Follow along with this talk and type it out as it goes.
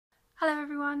Hello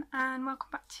everyone and welcome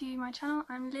back to my channel.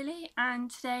 I'm Lily and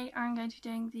today I'm going to be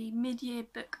doing the mid-year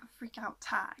book of Freakout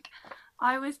tag.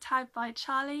 I was tagged by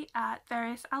Charlie at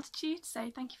various altitudes,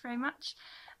 so thank you very much.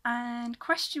 And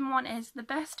question one is the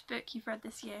best book you've read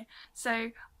this year. So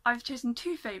I've chosen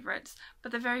two favourites,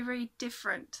 but they're very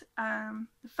different.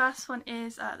 The first one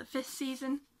is The Fifth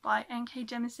Season by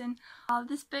Jemisin.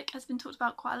 This book has been talked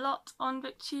about quite a lot on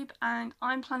BookTube and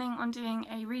I'm planning on doing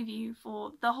a review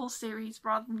for the whole series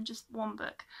rather than just one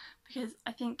book, because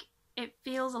I think it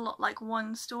feels a lot like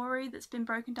one story that's been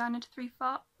broken down into three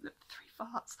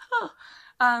parts.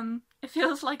 It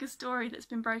feels like a story that's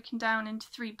been broken down into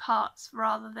three parts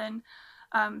rather than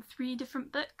three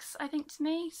different books, I think, to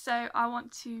me. So I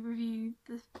want to review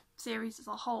the series as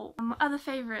a whole. My other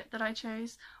favourite that I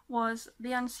chose was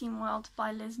The Unseen World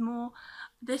by Liz Moore.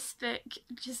 This book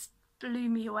just blew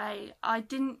me away. I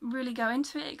didn't really go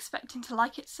into it expecting to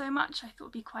like it so much. I thought it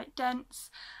would be quite dense.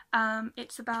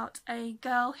 It's about a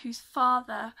girl whose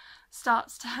father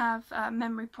starts to have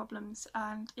memory problems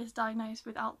and is diagnosed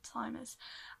with Alzheimer's,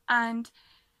 and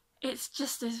it's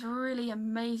just this really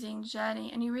amazing journey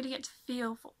and you really get to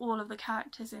feel for all of the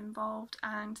characters involved,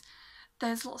 and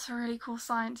there's lots of really cool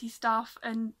sciencey stuff,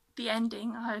 and the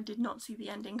ending, I did not see the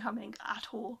ending coming at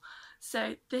all.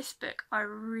 So this book I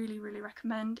really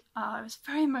recommend. It was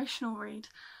a very emotional read,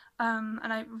 and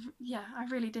I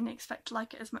really didn't expect to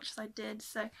like it as much as I did.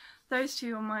 So those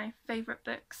two are my favourite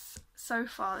books so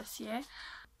far this year.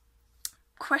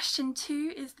 Question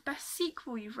two is the best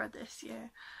sequel you've read this year.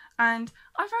 And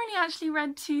I've only actually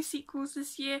read two sequels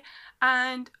this year,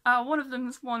 and one of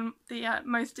them's the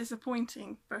most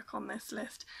disappointing book on this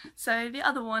list. So the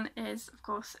other one is, of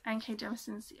course, N.K.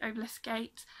 Jemisin's The Obelisk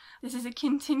Gate. This is a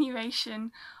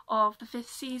continuation of The Fifth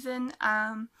Season,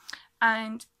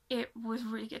 and it was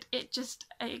really good. It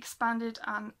expanded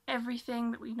on everything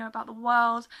that we know about the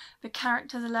world. The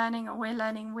characters are learning, and we're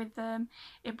learning with them.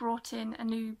 It brought in a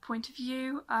new point of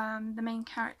view, the main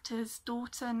character's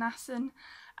daughter, Nassen,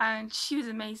 and she was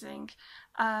amazing,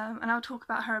 and I'll talk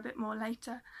about her a bit more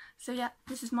later. So yeah,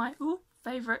 this is my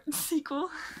favourite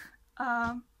sequel.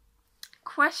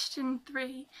 Question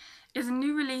three is a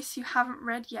new release you haven't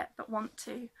read yet but want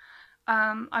to.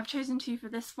 I've chosen two for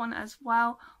this one as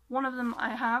well. One of them I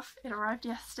have, it arrived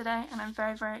yesterday and I'm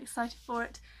very excited for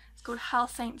it. It's called How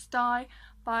Saints Die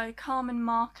by Carmen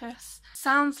Marcus.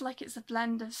 Sounds like it's a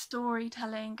blend of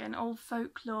storytelling and old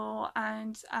folklore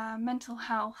and mental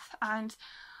health, and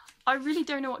I really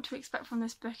don't know what to expect from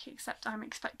this book, except I'm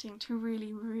expecting to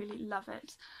really love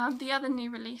it. The other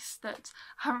new release that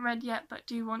I haven't read yet but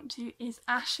do want to is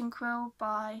Ash and Quill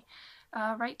by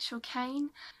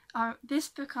Caine. This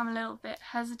book I'm a little bit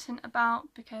hesitant about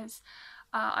because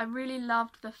I really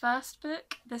loved the first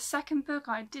book. The second book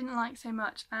I didn't like so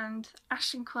much, and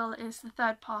Ash and Quill is the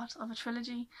third part of a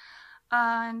trilogy,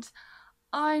 and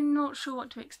I'm not sure what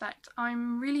to expect.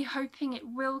 I'm really hoping it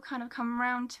will kind of come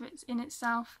around to it in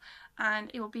itself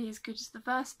and it will be as good as the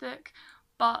first book,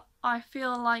 but I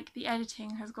feel like the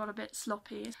editing has got a bit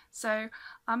sloppy, so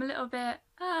I'm a little bit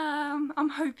I'm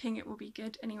hoping it will be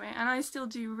good anyway, and I still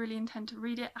do really intend to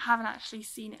read it. I haven't actually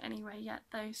seen it anyway yet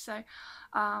though, so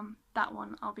that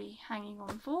one I'll be hanging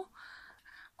on for.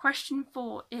 Question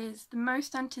four is the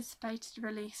most anticipated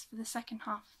release for the second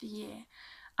half of the year.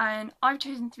 And I've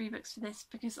chosen three books for this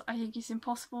because I think it's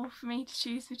impossible for me to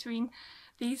choose between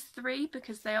these three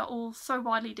because they are all so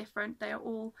widely different. They are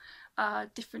all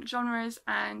different genres,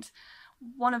 and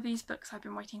one of these books I've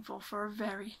been waiting for a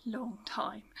very long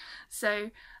time.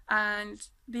 So, and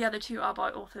the other two are by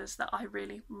authors that I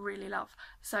really love.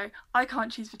 So I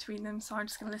can't choose between them, so I'm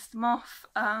just going to list them off.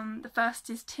 The first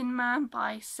is Tin Man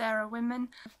by Sarah Winman.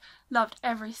 I've loved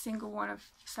every single one of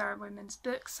Sarah Winman's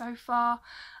books so far.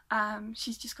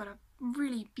 She's just got a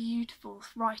really beautiful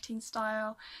writing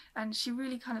style, and she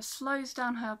really kind of slows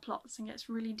down her plots and gets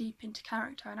really deep into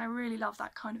character, and I really love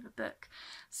that kind of a book.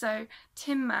 So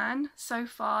Tin Man, so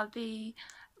far the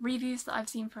reviews that I've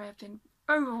seen for it have been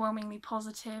overwhelmingly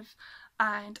positive,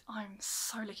 and I'm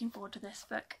so looking forward to this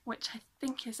book, which I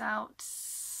think is out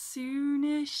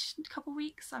soonish, a couple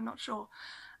weeks, I'm not sure.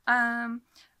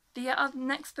 The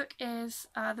next book is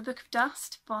The Book of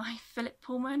Dust by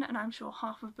Pullman, and I'm sure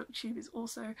half of BookTube is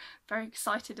also very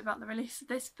excited about the release of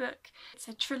this book. It's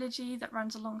a trilogy that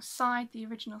runs alongside the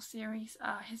original series,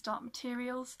 His Dark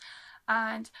Materials,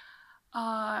 and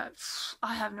I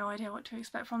have no idea what to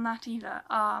expect from that either.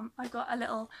 I got a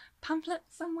little pamphlet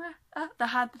somewhere that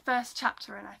had the first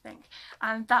chapter in, I think,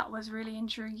 and that was really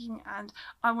intriguing and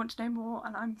I want to know more,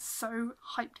 and I'm so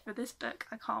hyped for this book.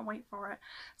 I can't wait for it.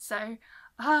 So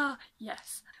Ah,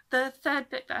 yes. The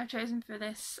third book that I've chosen for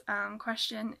this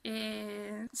question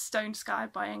is Stone Sky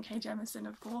by N.K. Jemisin,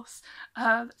 of course.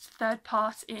 It's the third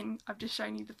part in, I've just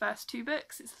shown you the first two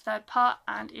books, it's the third part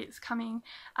and it's coming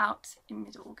out in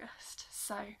mid-August.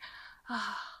 So,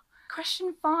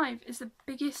 Question 5 is the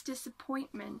biggest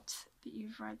disappointment that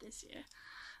you've read this year.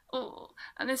 Oh,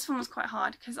 and this one was quite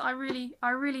hard because I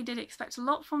really did expect a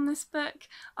lot from this book.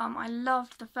 I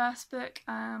loved the first book.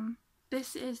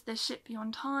 This is The Ship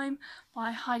Beyond Time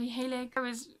by Heidi Heilig. I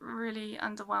was really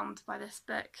underwhelmed by this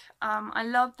book. I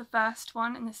loved the first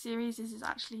one in the series. This is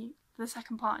actually the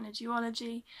second part in a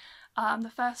duology.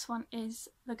 The first one is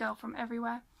The Girl from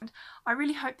Everywhere. And I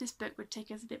really hoped this book would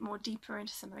take us a bit more deeper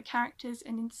into some of the characters,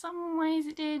 and in some ways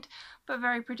it did, but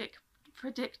very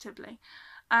predictably.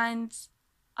 And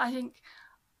I think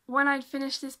when I'd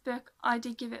finished this book, I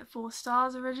did give it 4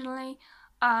 stars originally.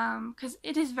 Because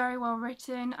it is very well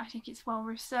written, I think it's well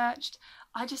researched.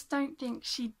 I just don't think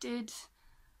she did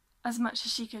as much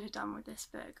as she could have done with this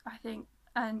book, I think.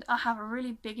 And I have a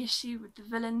really big issue with the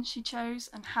villain she chose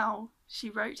and how she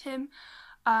wrote him.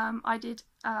 I did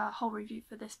a whole review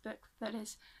for this book that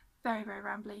is very, very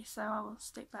rambly, so I will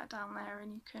stick that down there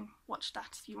and you can watch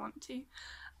that if you want to.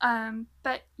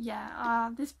 But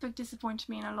yeah, this book disappointed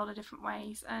me in a lot of different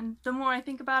ways, and the more I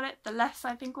think about it, the less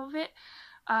I think of it.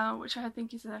 Which I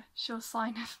think is a sure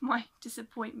sign of my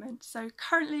disappointment. So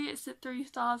currently it's at 3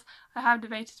 stars. I have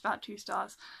debated about 2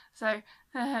 stars. So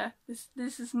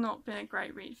this has not been a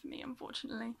great read for me,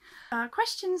 unfortunately.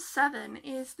 Question 7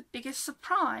 is the biggest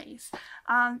surprise.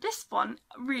 This one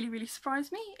really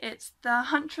surprised me. It's The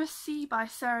Huntress Sea by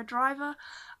Sarah Driver.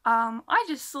 I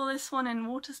just saw this one in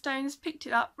Waterstones, picked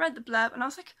it up, read the blurb, and I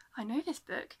was like, I know this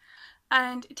book.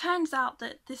 And it turns out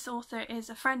that this author is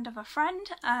a friend of a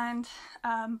friend, and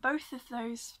both of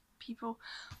those people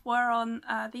were on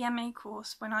the MA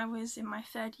course when I was in my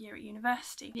 3rd year at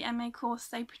university. The MA course,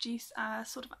 they produce a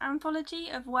sort of anthology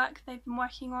of work they've been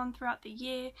working on throughout the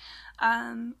year,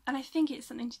 and I think it's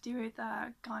something to do with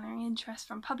garnering interest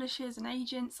from publishers and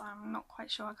agents. I'm not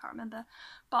quite sure, I can't remember,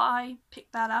 but I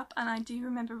picked that up and I do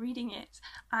remember reading it,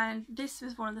 and this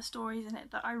was one of the stories in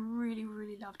it that I really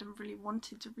loved and really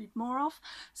wanted to read more of.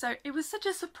 So it was such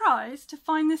a surprise to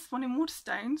find this one in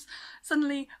Waterstones.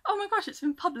 Suddenly, oh my gosh, it's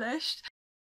been published.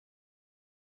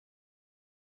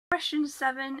 Question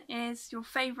 7 is your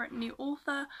favourite new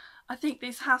author. I think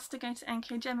this has to go to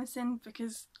N.K. Jemisin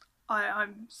because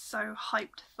I'm so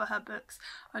hyped for her books.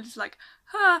 I just like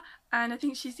her, and I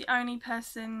think she's the only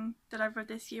person that I've read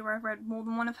this year where I've read more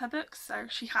than one of her books, so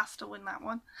she has to win that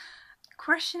one.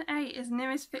 Question 8 is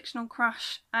newest fictional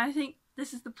crush. I think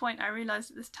this is the point I realised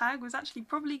that this tag was actually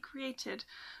probably created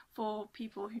for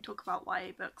people who talk about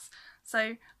YA books.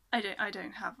 So I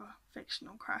don't have a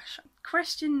fictional crush.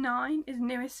 Question 9 is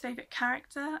newest favourite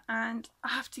character, and I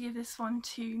have to give this one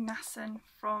to Nasan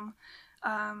from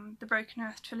the Broken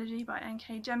Earth trilogy by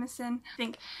N.K. Jemisin. I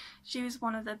think she was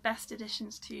one of the best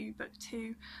additions to book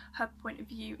 2. Her point of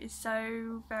view is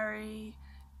so very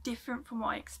different from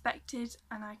what I expected,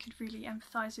 and I could really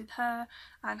empathise with her,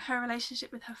 and her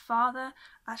relationship with her father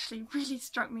actually really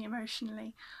struck me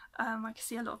emotionally. I can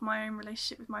see a lot of my own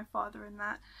relationship with my father in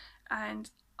that,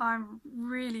 and I'm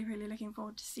really looking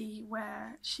forward to see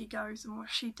where she goes and what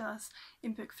she does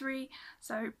in book 3,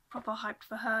 so proper hyped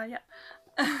for her, yep.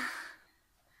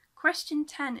 Question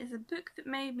 10 is a book that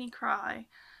made me cry,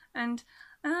 and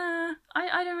I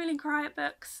don't really cry at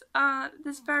books.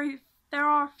 There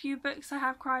are a few books I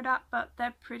have cried at, but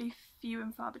they're pretty few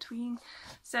and far between,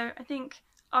 so I think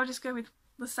I'll just go with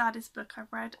the saddest book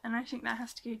I've read, and I think that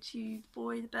has to go to The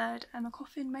Boy, the Bird and the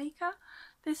Coffin Maker.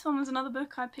 This one was another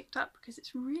book I picked up because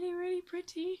it's really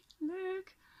pretty,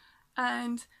 look,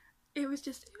 and it was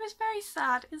very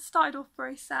sad. It started off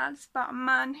very sad. It's about a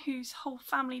man whose whole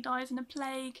family dies in a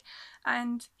plague,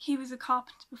 and he was a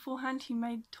carpenter beforehand who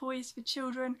made toys for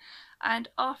children, and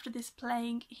after this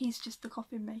plague he's just the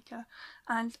coffin maker,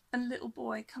 and a little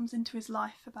boy comes into his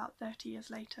life about 30 years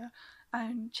later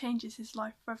and changes his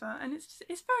life forever, and it's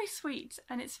very sweet,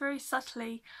 and it's very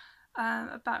subtly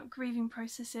about grieving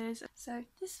processes. So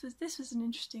this was an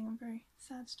interesting and very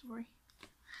sad story.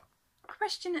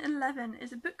 Question 11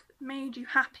 is a book that made you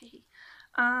happy,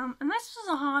 and this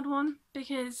was a hard one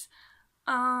because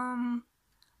I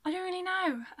don't really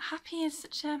know. Happy is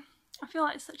I feel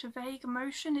like it's such a vague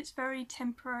emotion. It's very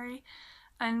temporary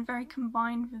and very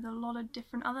combined with a lot of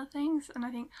different other things, and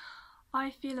I think I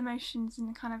feel emotions in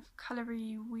a kind of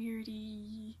coloury,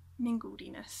 weirdy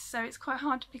minglediness, so it's quite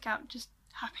hard to pick out just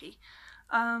happy.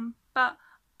 But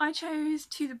I chose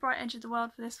To the Bright Edge of the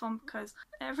World for this one because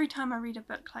every time I read a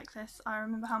book like this I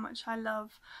remember how much I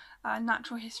love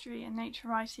natural history and nature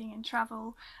writing and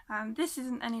travel. This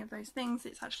isn't any of those things,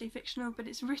 it's actually fictional, but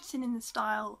it's written in the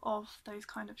style of those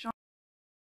kind of genres.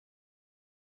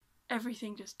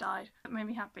 Everything just died. That made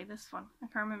me happy, this one. I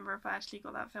can't remember if I actually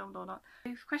got that filmed or not.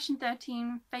 Question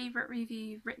 13, favourite review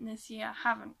you've written this year. I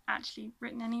haven't actually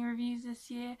written any reviews this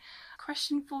year.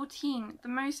 Question 14, the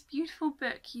most beautiful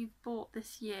book you've bought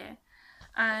this year.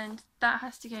 And that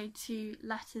has to go to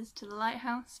Letters to the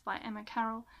Lighthouse by Emma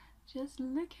Carroll. Just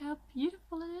look how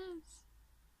beautiful it is.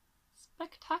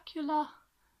 Spectacular.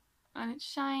 And it's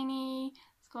shiny,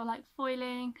 it's got like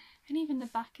foiling, and even the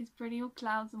back is pretty, all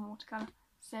clouds and watercolour.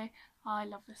 So I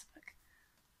love this book.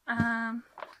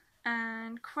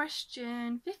 And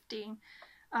question 15,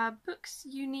 books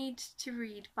you need to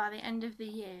read by the end of the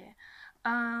year.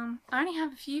 I only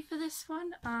have a few for this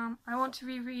one. I want to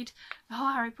reread the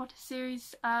whole Harry Potter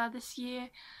series this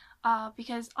year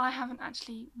because I haven't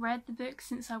actually read the books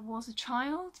since I was a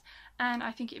child, and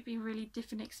I think it'd be a really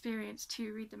different experience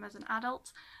to read them as an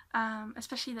adult,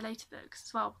 especially the later books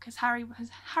as well, because Harry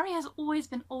has always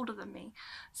been older than me,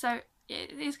 so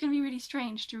it's going to be really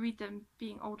strange to read them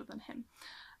being older than him.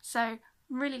 So I'm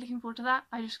really looking forward to that.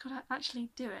 I just got to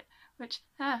actually do it, which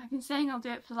I've been saying I'll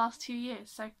do it for the last 2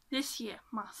 years, so this year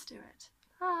must do it.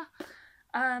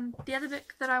 The other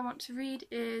book that I want to read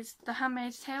is The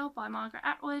Handmaid's Tale by Margaret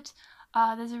Atwood.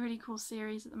 There's a really cool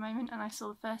series at the moment, and I saw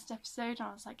the first episode and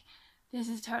I was like, this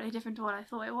is totally different to what I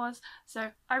thought it was,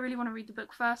 so I really want to read the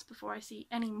book first before I see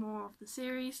any more of the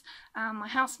series. My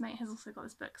housemate has also got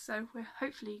this book, so we're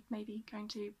hopefully maybe going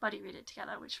to buddy read it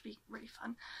together, which will be really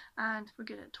fun, and we're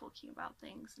good at talking about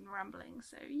things and rambling,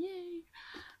 so yay!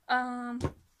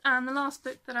 And the last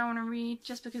book that I want to read,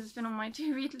 just because it's been on my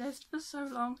to-read list for so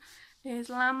long, is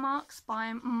Landmarks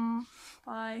by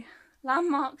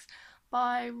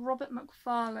Robert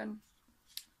Macfarlane.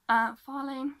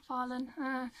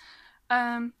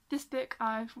 This book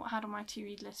I've had on my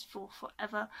to-read list for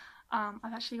forever.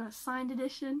 I've actually got a signed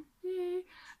edition. Yay.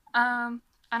 And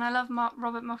I love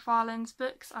Robert Macfarlane's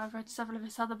books. I've read several of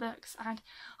his other books, and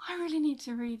I really need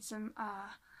to read some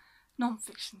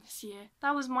non-fiction this year.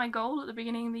 That was my goal at the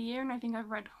beginning of the year, and I think I've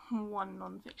read one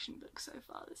non-fiction book so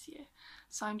far this year.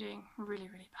 So I'm doing really,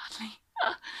 really badly.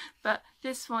 But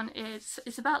this one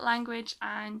it's about language,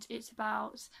 and it's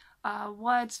about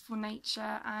words for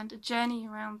nature and a journey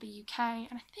around the UK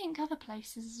and I think other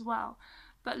places as well,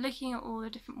 but looking at all the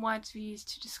different words we use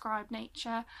to describe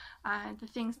nature and the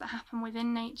things that happen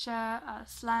within nature,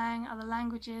 slang, other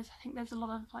languages. I think there's a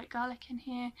lot of like Gaelic in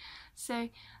here, so,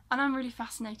 and I'm really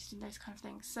fascinated in those kind of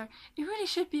things, so it really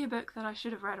should be a book that I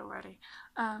should have read already.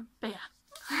 But yeah.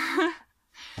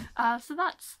 So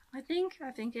that's, I think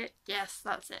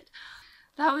that's it.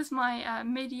 That was my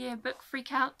mid-year book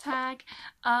freakout tag.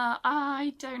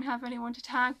 I don't have anyone to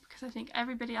tag because I think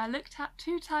everybody I looked at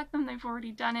to tag them, they've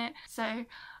already done it. So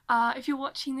if you're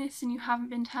watching this and you haven't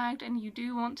been tagged and you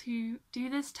do want to do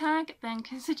this tag, then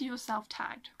consider yourself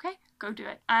tagged, okay? Go do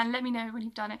it and let me know when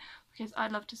you've done it, because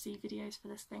I'd love to see videos for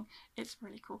this thing. It's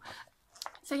really cool.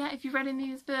 So yeah, if you've read any of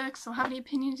these books or have any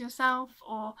opinions yourself,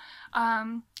 or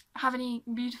have any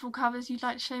beautiful covers you'd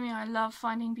like to show me, I love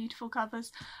finding beautiful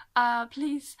covers,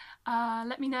 please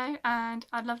let me know, and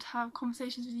I'd love to have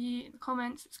conversations with you in the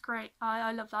comments. It's great.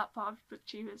 I love that part of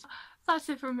booktubers. That's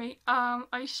it from me.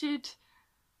 I should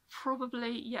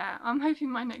probably, yeah, I'm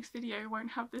hoping my next video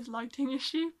won't have this lighting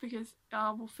issue, because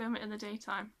we'll film it in the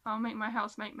daytime. I'll make my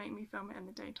housemate make me film it in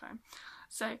the daytime.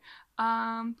 So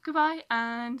goodbye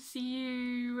and see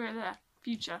you in the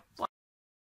future.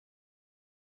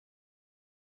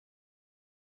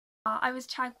 I was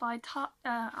tagged by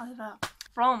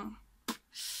from.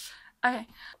 Okay,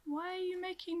 why are you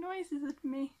making noises at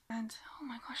me? And oh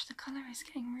my gosh, the colour is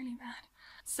getting really bad.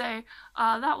 So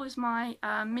that was my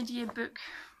mid-year book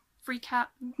freakout.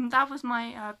 That was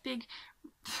my big.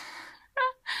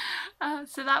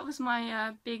 So that was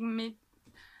my big mid.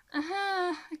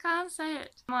 I can't say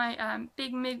it. My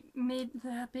big mid.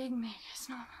 It's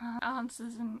not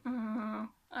answers, and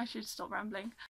I should stop rambling.